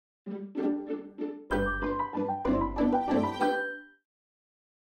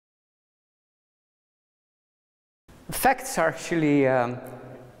Facts are actually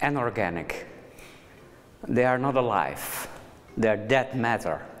inorganic. They are not alive. They are dead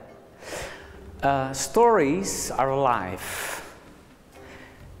matter. Stories are alive.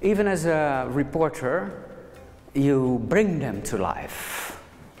 Even as a reporter, you bring them to life.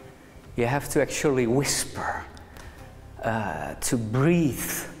 You have to actually whisper, to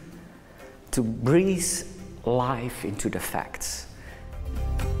breathe life into the facts.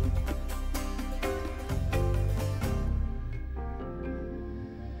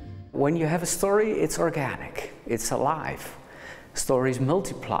 When you have a story, it's organic, it's alive. Stories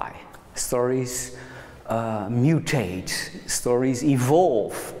multiply, stories mutate, stories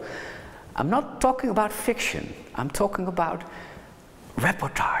evolve. I'm not talking about fiction, I'm talking about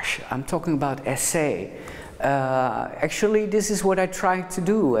reportage, I'm talking about essay. Actually, this is what I try to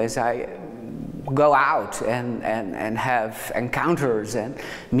do as I go out and have encounters and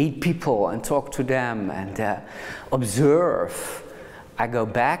meet people and talk to them and observe. I go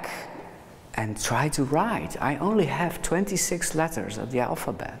back and try to write. I only have 26 letters of the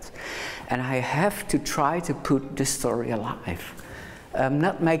alphabet, and I have to try to put the story alive. I'm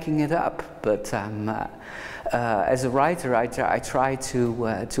not making it up, but as a writer, I try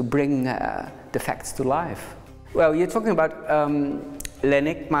to bring the facts to life. Well, you're talking about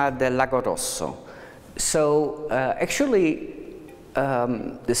l'enigma del lago rosso. So actually,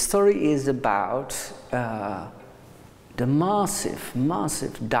 the story is about the massive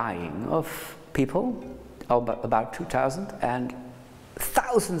dying of people, about 2,000, and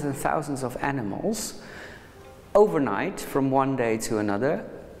thousands of animals overnight from one day to another,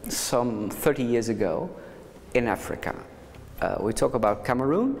 some 30 years ago, in Africa. We talk about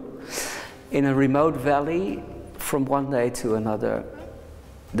Cameroon. In a remote valley, from one day to another,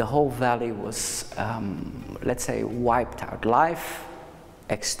 the whole valley was, let's say, wiped out. Life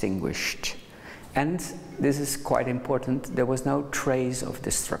extinguished. And this is quite important, there was no trace of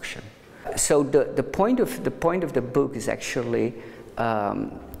destruction. So the point of the book is actually,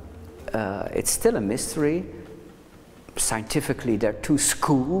 it's still a mystery. Scientifically, there are two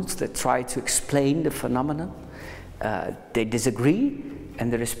schools that try to explain the phenomenon. They disagree,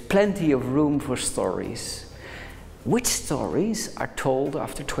 and there is plenty of room for stories. Which stories are told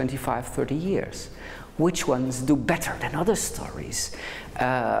after 25, 30 years? Which ones do better than other stories?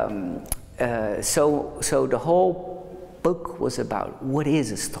 So the whole book was about what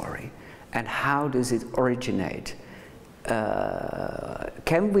is a story and how does it originate?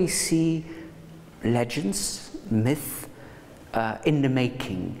 Can we see legends, myth, in the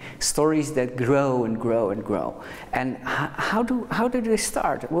making, stories that grow and grow and grow? And how do they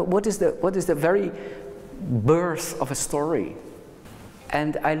start? What is the very birth of a story?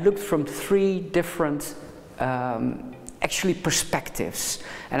 And I looked from three different actually perspectives,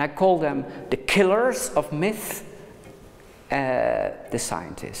 and I call them the killers of myth, the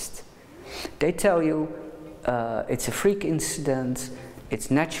scientists. They tell you it's a freak incident, it's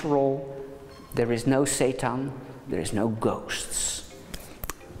natural, there is no Satan, there is no ghosts.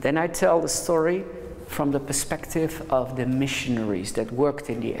 Then I tell the story from the perspective of the missionaries that worked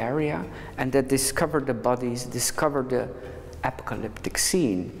in the area and that discovered the bodies, discovered the apocalyptic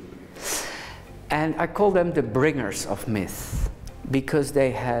scene. And I call them the bringers of myth, because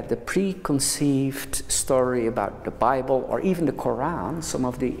they had the preconceived story about the Bible or even the Quran, some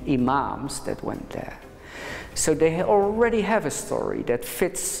of the imams that went there. So they already have a story that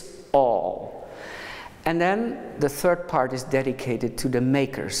fits all. And then the third part is dedicated to the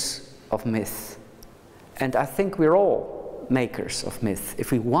makers of myth. And I think we're all makers of myth,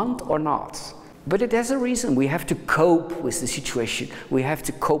 if we want or not. But it has a reason. We have to cope with the situation. We have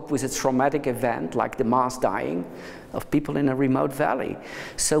to cope with a traumatic event like the mass dying of people in a remote valley.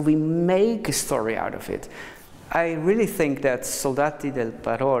 So we make a story out of it. I really think that Soldati del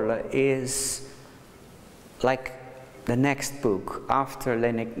Parole is like the next book after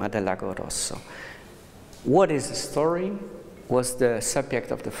L'Enigma del Lago Rosso. What is a story was the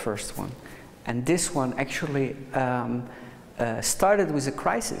subject of the first one. And this one actually started with a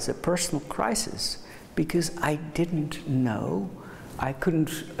crisis, a personal crisis, because I didn't know, I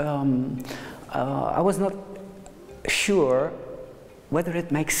was not sure whether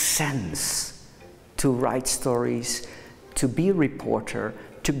it makes sense to write stories, to be a reporter,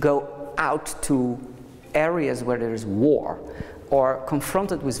 to go out to areas where there is war or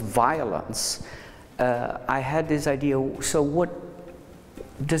confronted with violence. I had this idea, so what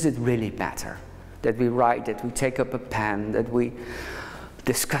does it really matter? That we write, that we take up a pen, that we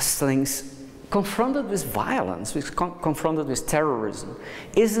discuss things confronted with violence, confronted with terrorism,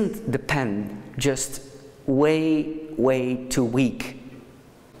 isn't the pen just way too weak?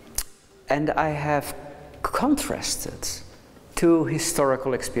 And I have contrasted two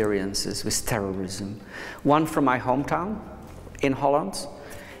historical experiences with terrorism. One from my hometown in Holland.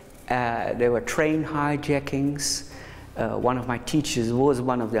 There were train hijackings. One of my teachers was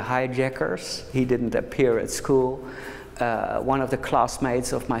one of the hijackers. He didn't appear at school. One of the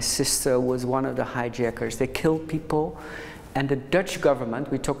classmates of my sister was one of the hijackers. They killed people. And the Dutch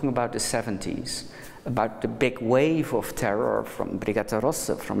government, we're talking about the 70s, about the big wave of terror from Brigade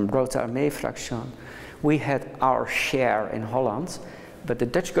Rosse, from Rote Armee-Fraktion. We had our share in Holland, but the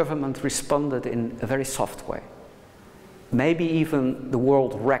Dutch government responded in a very soft way. Maybe even the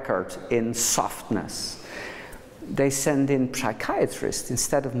world record in softness. They sent in psychiatrists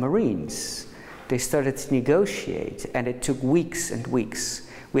instead of Marines. They started to negotiate, and it took weeks and weeks.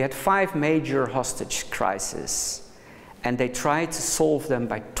 We had 5 major hostage crises, and they tried to solve them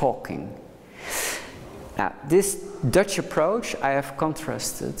by talking. Now, this Dutch approach I have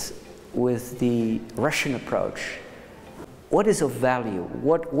contrasted with the Russian approach. What is of value?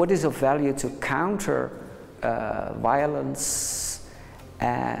 What is of value to counter violence,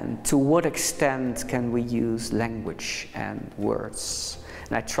 and to what extent can we use language and words?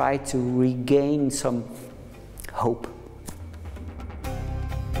 And I try to regain some hope